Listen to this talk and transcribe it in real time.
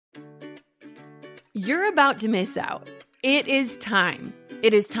You're about to miss out. It is time.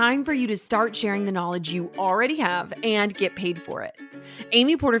 It is time for you to start sharing the knowledge you already have and get paid for it.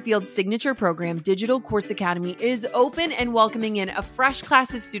 Amy Porterfield's signature program, Digital Course Academy, is open and welcoming in a fresh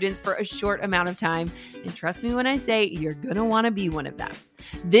class of students for a short amount of time. And trust me when I say you're going to want to be one of them.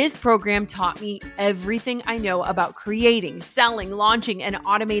 This program taught me everything I know about creating, selling, launching, and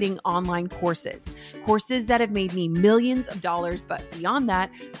automating online courses. Courses that have made me millions of dollars, but beyond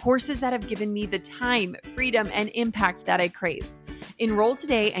that, courses that have given me the time, freedom, and impact that I crave. Enroll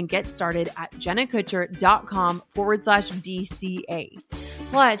today and get started at jennakutcher.com/DCA.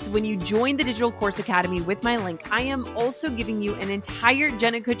 Plus, when you join the Digital Course Academy with my link, I am also giving you an entire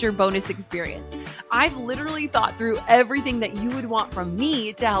Jenna Kutcher bonus experience. I've literally thought through everything that you would want from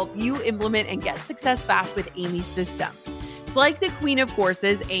me to help you implement and get success fast with Amy's system. It's like the queen of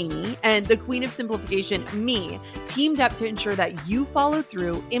courses, Amy, and the queen of simplification, me, teamed up to ensure that you follow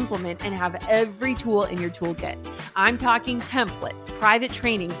through, implement, and have every tool in your toolkit. I'm talking templates, private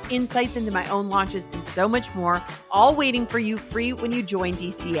trainings, insights into my own launches, and so much more, all waiting for you free when you join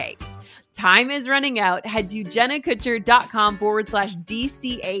DCA. Time is running out. Head to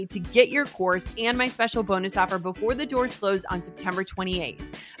jennakutcher.com/DCA to get your course and my special bonus offer before the doors close on September 28th.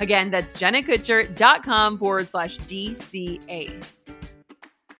 Again, that's jennakutcher.com/DCA.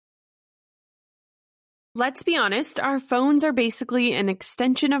 Let's be honest, our phones are basically an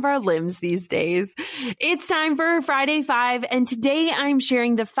extension of our limbs these days. It's time for Friday 5, and today I'm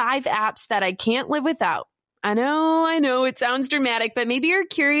sharing the 5 apps that I can't live without. I know, it sounds dramatic, but maybe you're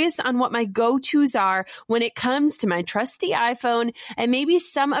curious on what my go-tos are when it comes to my trusty iPhone, and maybe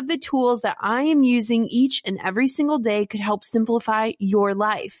some of the tools that I am using each and every single day could help simplify your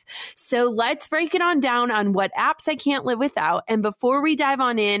life. So let's break it on down on what apps I can't live without. And before we dive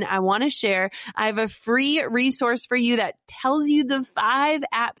on in, I want to share, I have a free resource for you that tells you the 5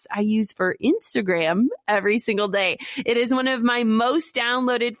 apps I use for Instagram every single day. It is one of my most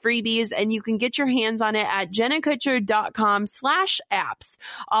downloaded freebies, and you can get your hands on it at jennakutcher.com/apps.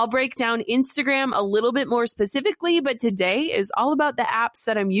 I'll break down Instagram a little bit more specifically, but today is all about the apps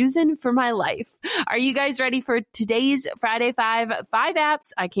that I'm using for my life. Are you guys ready for today's Friday 5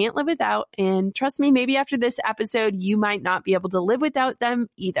 apps I can't live without? And trust me, maybe after this episode, you might not be able to live without them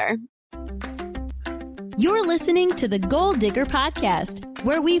either. You're listening to the Goal Digger Podcast,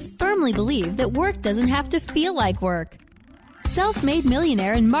 where we firmly believe that work doesn't have to feel like work. Self-made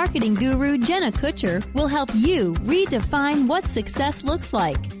millionaire and marketing guru Jenna Kutcher will help you redefine what success looks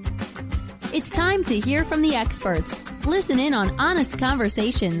like. It's time to hear from the experts, listen in on honest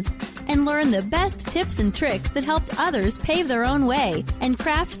conversations, and learn the best tips and tricks that helped others pave their own way and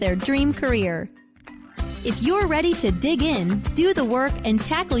craft their dream career. If you're ready to dig in, do the work, and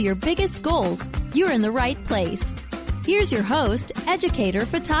tackle your biggest goals, you're in the right place. Here's your host, educator,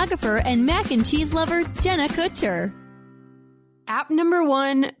 photographer, and mac and cheese lover, Jenna Kutcher. App number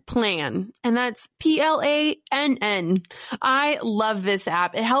 1, Plann, and that's PLANN. I love this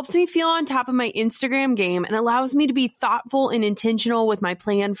app. It helps me feel on top of my Instagram game and allows me to be thoughtful and intentional with my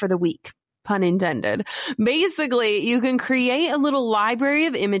plan for the week. Pun intended. Basically, you can create a little library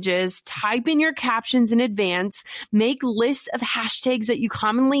of images, type in your captions in advance, make lists of hashtags that you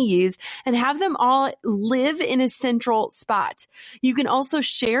commonly use, and have them all live in a central spot. You can also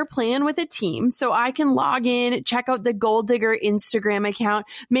share Plann with a team, so I can log in, check out the Goal Digger Instagram account,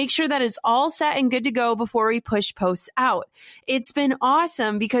 make sure that it's all set and good to go before we push posts out. It's been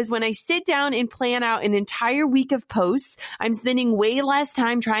awesome because when I sit down and plan out an entire week of posts, I'm spending way less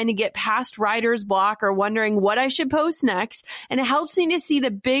time trying to get past writer's block or wondering what I should post next. And it helps me to see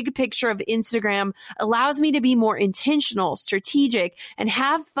the big picture of Instagram, allows me to be more intentional, strategic, and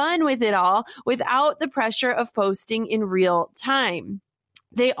have fun with it all without the pressure of posting in real time.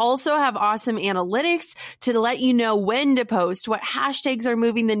 They also have awesome analytics to let you know when to post, what hashtags are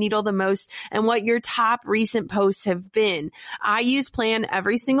moving the needle the most, and what your top recent posts have been. I use Plann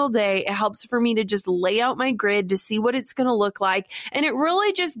every single day. It helps for me to just lay out my grid to see what it's going to look like. And it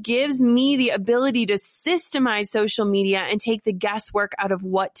really just gives me the ability to systemize social media and take the guesswork out of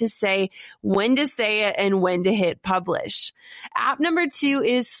what to say, when to say it, and when to hit publish. App number 2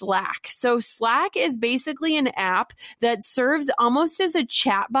 is Slack. So Slack is basically an app that serves almost as a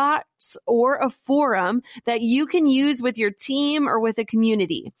chatbot or a forum that you can use with your team or with a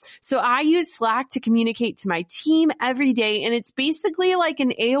community. So I use Slack to communicate to my team every day, and it's basically like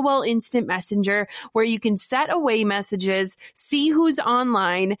an AOL Instant Messenger where you can set away messages, see who's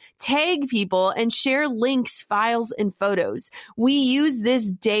online, tag people, and share links, files, and photos. We use this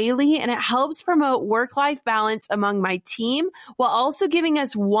daily, and it helps promote work-life balance among my team while also giving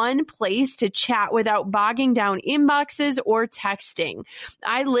us one place to chat without bogging down inboxes or texting.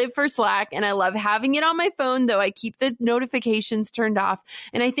 I live for Slack, and I love having it on my phone, though I keep the notifications turned off.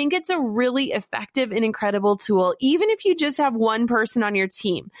 And I think it's a really effective and incredible tool, even if you just have one person on your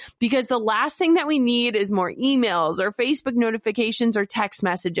team, because the last thing that we need is more emails or Facebook notifications or text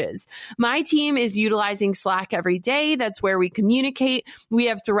messages. My team is utilizing Slack every day. That's where we communicate. We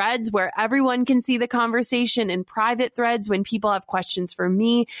have threads where everyone can see the conversation, and private threads when people have questions for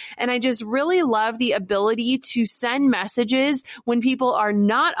me. And I just really love the ability to send messages when people are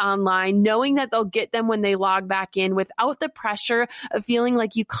not online, knowing that they'll get them when they log back in without the pressure of feeling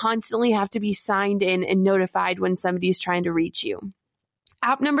like you constantly have to be signed in and notified when somebody's trying to reach you.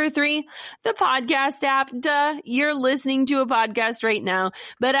 App number 3, the podcast app. Duh, you're listening to a podcast right now,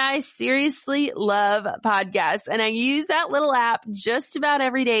 but I seriously love podcasts, and I use that little app just about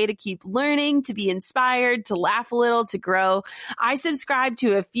every day to keep learning, to be inspired, to laugh a little, to grow. I subscribe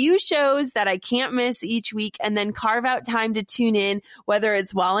to a few shows that I can't miss each week and then carve out time to tune in, whether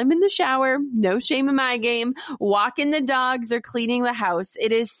it's while I'm in the shower, no shame in my game, walking the dogs, or cleaning the house.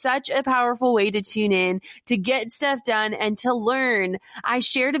 It is such a powerful way to tune in, to get stuff done, and to learn. I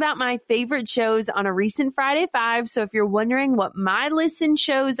shared about my favorite shows on a recent Friday 5, so if you're wondering what my listen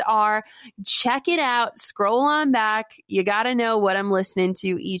shows are, check it out. Scroll on back. You got to know what I'm listening to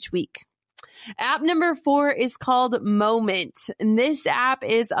each week. App number 4 is called Moment, and this app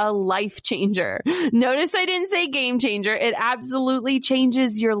is a life changer. Notice I didn't say game changer. It absolutely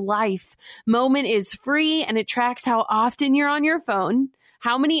changes your life. Moment is free, and it tracks how often you're on your phone,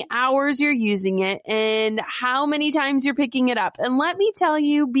 how many hours you're using it, and how many times you're picking it up. And let me tell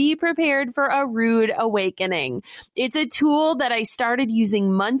you, be prepared for a rude awakening. It's a tool that I started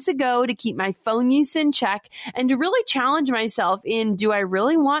using months ago to keep my phone use in check and to really challenge myself in, do I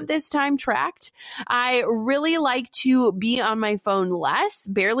really want this time tracked? I really like to be on my phone less,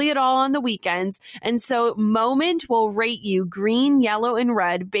 barely at all on the weekends. And so Moment will rate you green, yellow, and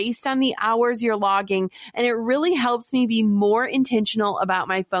red based on the hours you're logging. And it really helps me be more intentional about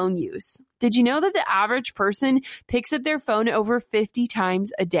my phone use. Did you know that the average person picks up their phone over 50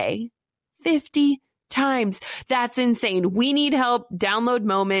 times a day? 50 times. That's insane. We need help. Download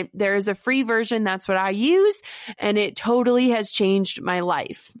Moment. There is a free version. That's what I use, and it totally has changed my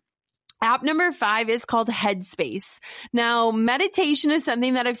life. App number 5 is called Headspace. Now, meditation is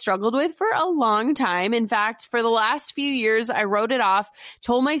something that I've struggled with for a long time. In fact, for the last few years, I wrote it off,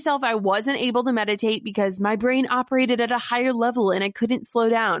 told myself I wasn't able to meditate because my brain operated at a higher level and I couldn't slow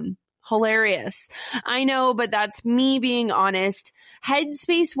down. Hilarious. I know, but that's me being honest.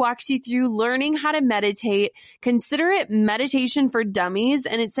 Headspace walks you through learning how to meditate. Consider it meditation for dummies,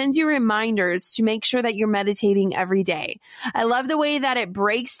 and it sends you reminders to make sure that you're meditating every day. I love the way that it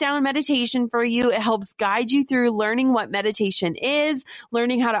breaks down meditation for you. It helps guide you through learning what meditation is,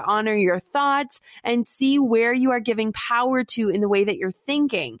 learning how to honor your thoughts, and see where you are giving power to in the way that you're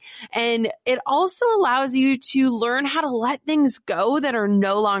thinking. And it also allows you to learn how to let things go that are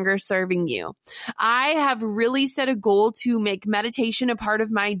no longer serving you. I have really set a goal to make meditation a part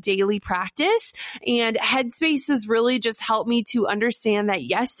of my daily practice, and Headspace has really just helped me to understand that,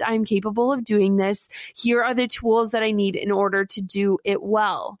 yes, I'm capable of doing this. Here are the tools that I need in order to do it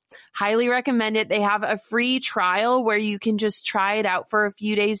well. Highly recommend it. They have a free trial where you can just try it out for a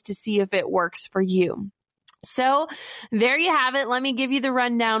few days to see if it works for you. So there you have it. Let me give you the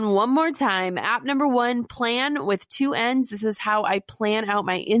rundown one more time. App number 1, Plan with 2 N's. This is how I plan out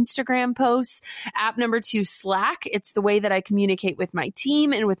my Instagram posts. App number 2, Slack. It's the way that I communicate with my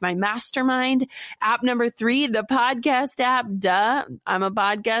team and with my mastermind. App number 3, the podcast app. Duh, I'm a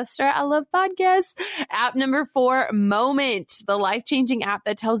podcaster. I love podcasts. App number 4, Moment, the life-changing app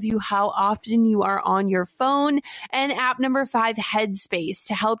that tells you how often you are on your phone. And app number 5, Headspace,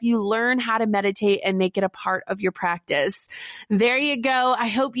 to help you learn how to meditate and make it a part of your practice. There you go. I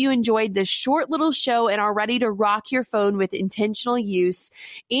hope you enjoyed this short little show and are ready to rock your phone with intentional use.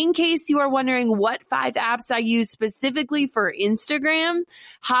 In case you are wondering what 5 apps I use specifically for Instagram,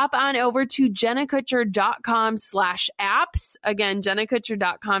 hop on over to jennakutcher.com/apps. Again,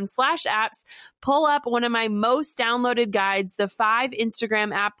 jennakutcher.com/apps. Pull up one of my most downloaded guides, the 5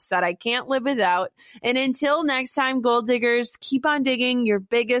 Instagram apps that I can't live without. And until next time, goal diggers, keep on digging your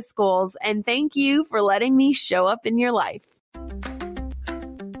biggest goals. And thank you for letting me show up in your life.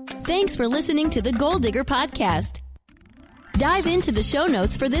 Thanks for listening to the Goal Digger Podcast. Dive into the show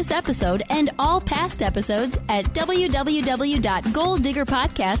notes for this episode and all past episodes at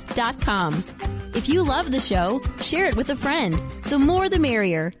www.goaldiggerpodcast.com. If you love the show, share it with a friend. The more the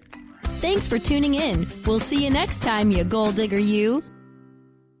merrier. Thanks for tuning in. We'll see you next time, you goal digger, you.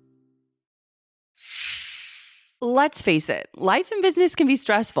 Let's face it, life and business can be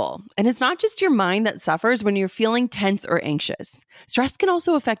stressful, and it's not just your mind that suffers when you're feeling tense or anxious. Stress can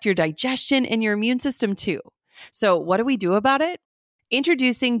also affect your digestion and your immune system too. So, what do we do about it?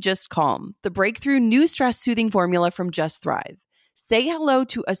 Introducing Just Calm, the breakthrough new stress soothing formula from Just Thrive. Say hello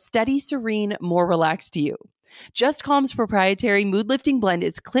to a steady, serene, more relaxed you. Just Calm's proprietary mood-lifting blend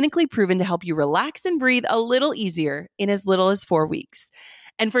is clinically proven to help you relax and breathe a little easier in as little as 4 weeks.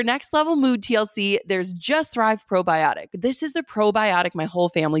 And for next level mood TLC, there's Just Thrive Probiotic. This is the probiotic my whole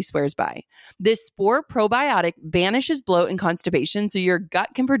family swears by. This spore probiotic banishes bloat and constipation so your gut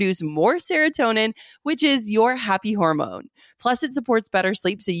can produce more serotonin, which is your happy hormone. Plus, it supports better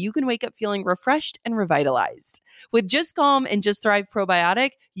sleep so you can wake up feeling refreshed and revitalized. With Just Calm and Just Thrive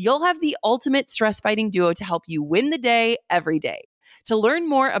Probiotic, you'll have the ultimate stress fighting duo to help you win the day every day. To learn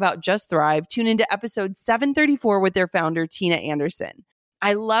more about Just Thrive, tune into episode 734 with their founder, Tina Anderson.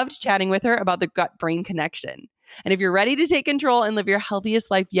 I loved chatting with her about the gut-brain connection. And if you're ready to take control and live your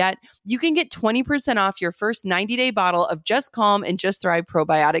healthiest life yet, you can get 20% off your first 90-day bottle of Just Calm and Just Thrive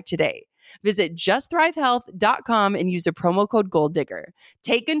Probiotic today. Visit justthrivehealth.com and use a promo code GOLDDIGGER.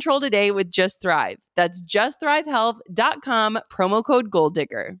 Take control today with Just Thrive. That's justthrivehealth.com, promo code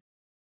GOLDDIGGER.